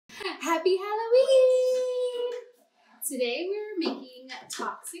Happy Halloween! Today we're making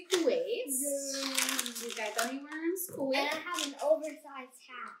toxic waste. We've got gummy worms, quick. And I have an oversized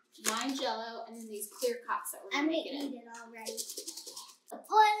hat. Mine Jell-O, and then these clear cups that we're I'm making. gonna eat it already. The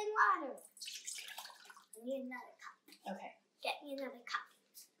boiling water. I need another cup. Okay. Get me another cup.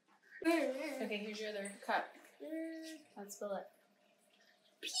 Okay, here's your other cup. Let's spill it.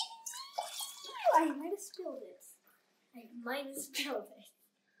 I might have spilled it.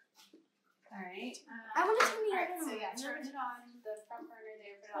 Alright. I want to turn the other So one. yeah, turn it on the front burner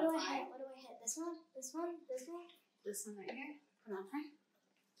there. Put it What on do I high. hit? What do I hit? This one? This one? This one? This one right here. Put it on high.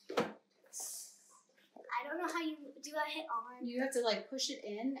 I don't know how you do. I hit on. You have to like push it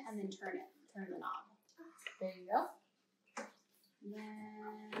in and then turn it. Turn the knob. There you go. And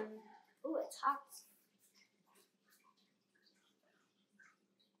then. Ooh, it's hot.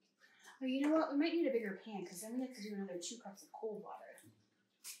 Oh, you know what? We might need a bigger pan because then we have to do another 2 cups of cold water.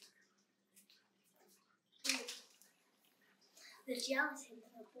 The gelatin in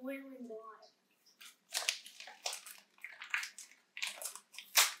the boiling water.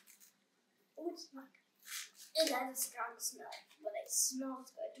 Oh, it's not. It has a strong smell, but it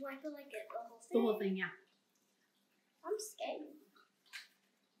smells good. Do I feel like it the whole thing? The whole thing, yeah. I'm scared.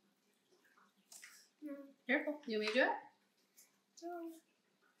 No. Careful. You want me to do it? No.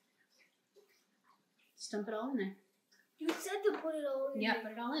 Just dump it all in there. You said to put it all in. Yeah, there.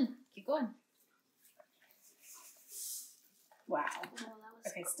 put it all in. Keep going. Wow. Oh, that was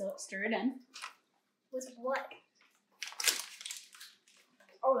Okay, still stir it in. With what?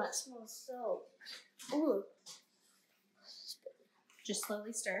 Oh, that smells so. Ooh. Just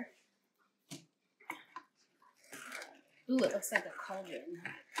slowly stir. Ooh, it looks like a cauldron.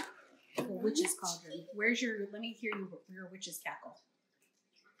 Like a witch's cauldron. Where's your, let me hear your witch's cackle.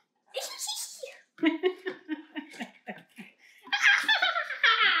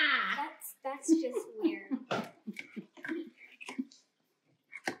 That's just weird.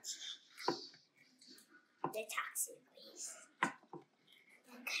 The toxic waste.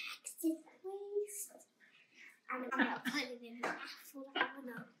 The toxic waste. I'm gonna put it in the apple. I'm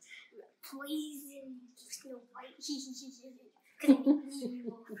gonna poison Snow White. Because I'm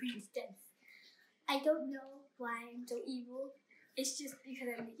evil princess. I don't know why I'm so evil. It's just because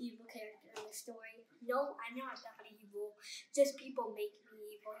I'm the evil character in the story. No, I'm not that evil. Just people make me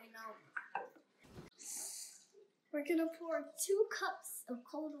evil, you know. We're gonna pour 2 cups of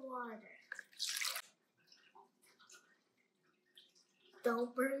cold water.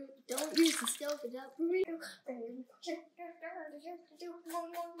 Don't burn, don't use the stove without burning.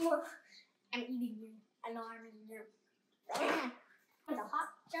 More. I'm eating you. I know I'm eating you. The hot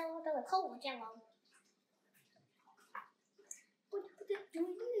Jell-O, the cold Jell-O. Do we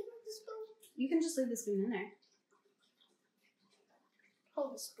need the spoon? You can just leave the spoon in there.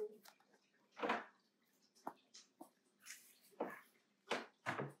 Hold the spoon.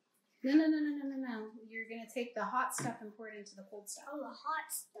 No. You're going to take the hot stuff and pour it into the cold stuff. Oh, the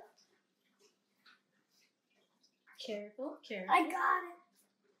hot stuff. Careful. I got it.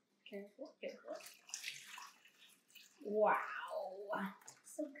 Careful. Wow.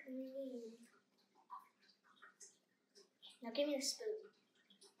 So clean. Now give me the spoon.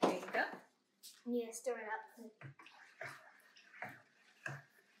 There you go. You need to stir it up.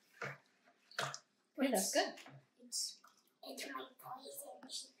 Yeah, that's good. It's my poison.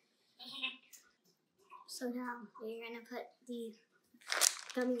 So now you're gonna put the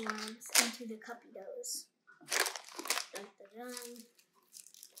gummy worms into the cuppy doughs. Dun, dun, dun.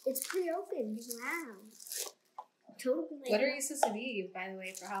 It's pre-opened. Wow. Totally. What are you supposed to be, by the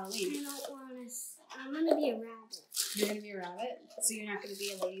way, for Halloween? I don't want to. I'm gonna be a rabbit. You're going to be a rabbit? So you're not going to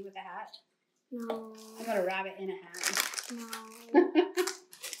be a lady with a hat? No. How about a rabbit in a hat? No.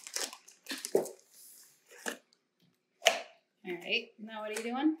 Alright, now what are you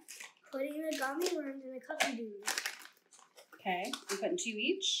doing? Putting the gummy worms in the cuppy dough. Okay, I'm putting 2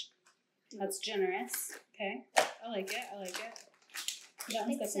 each. That's generous. Okay, I like it. That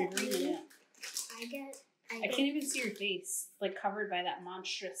one's got some green in it. I can't even see your face, like covered by that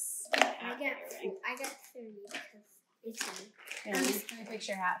monstrous hat. I got 3 because it's me. Yeah, let me fix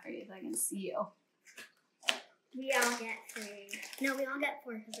your hat for you so I can see you. We all get 3. No, we all get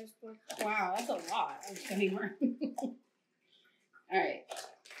 4 because there's 4 cups. Wow, that's a lot of gummy worm. Alright,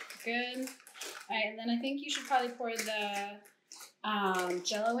 good. Alright, and then I think you should probably pour the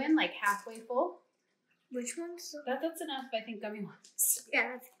Jell-O in, like halfway full. Which one's? That's enough, I think, gummy worms.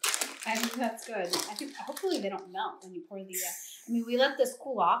 Yeah, I think that's good. I think hopefully they don't melt when you pour the. I mean, we let this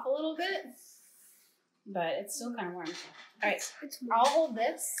cool off a little bit, but it's still kind of warm. All right, I'll hold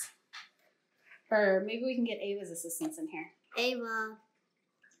this, or maybe we can get Ava's assistance in here. Ava.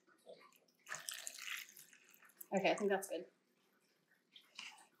 Okay, I think that's good.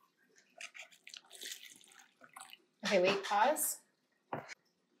 Okay, wait, pause. That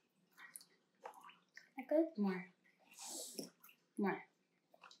good? More.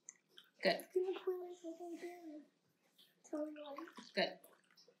 Good. Good.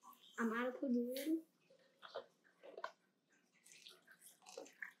 I'm out of pudding.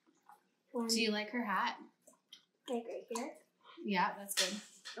 Do you like her hat? Like right here? Yeah, that's good.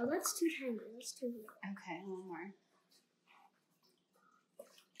 Oh, that's too tiny. That's too little. Okay, one more.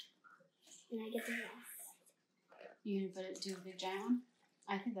 And I get the rest. You gonna do a big giant?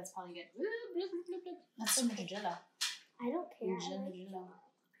 I think that's probably good. That's so much Jell-O. I don't care. Jell-O.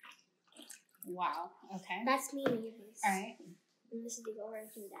 Wow. Okay. That's me and yours. All right. And this is the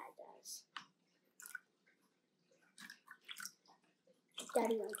origin Dad does.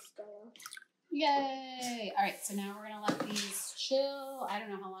 Daddy likes Jell-O. Yay! All right, so now we're gonna let these chill. I don't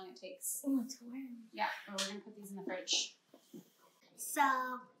know how long it takes. Oh, it's warm. Yeah, but we're gonna put these in the fridge. So,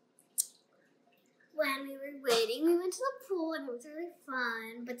 when we were waiting, we went to the pool and it was really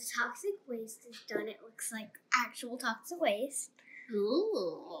fun. But the toxic waste is done. It looks like actual toxic waste.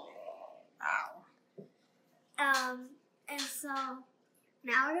 Ooh! Wow. And so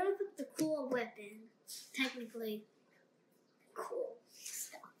now we're gonna put the Cool Whip in. Technically, cool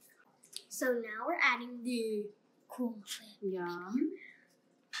stuff. So now we're adding the Cool Whip. Yum.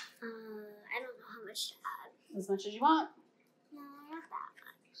 I don't know how much to add. As much as you want. No, not that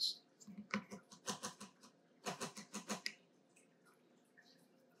much.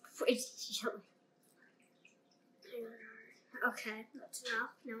 It's chilly. Okay, that's enough.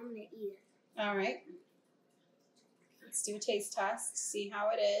 Now I'm gonna eat it. All right. Let's do a taste test. See how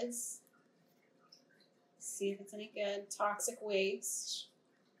it is. See if it's any good. Toxic waste.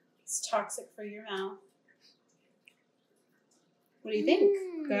 It's toxic for your mouth. What do you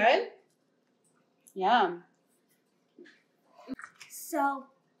think? Good? Yum. So,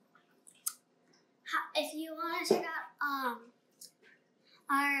 if you want to check out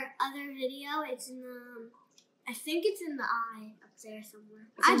our other video, it's in the, I think it's in the eye up there somewhere.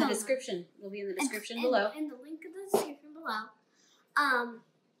 It's in the description. It'll be in the description below. In the link in the description below.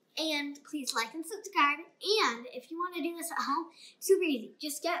 And please like and subscribe. And if you want to do this at home, super easy.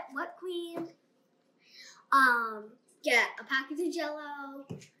 Just get whipped cream. Get a package of Jell-O,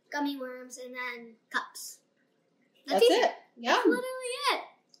 gummy worms, and then cups. That's it. Yum. That's literally it.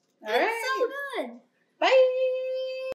 All right. It's so good. Bye.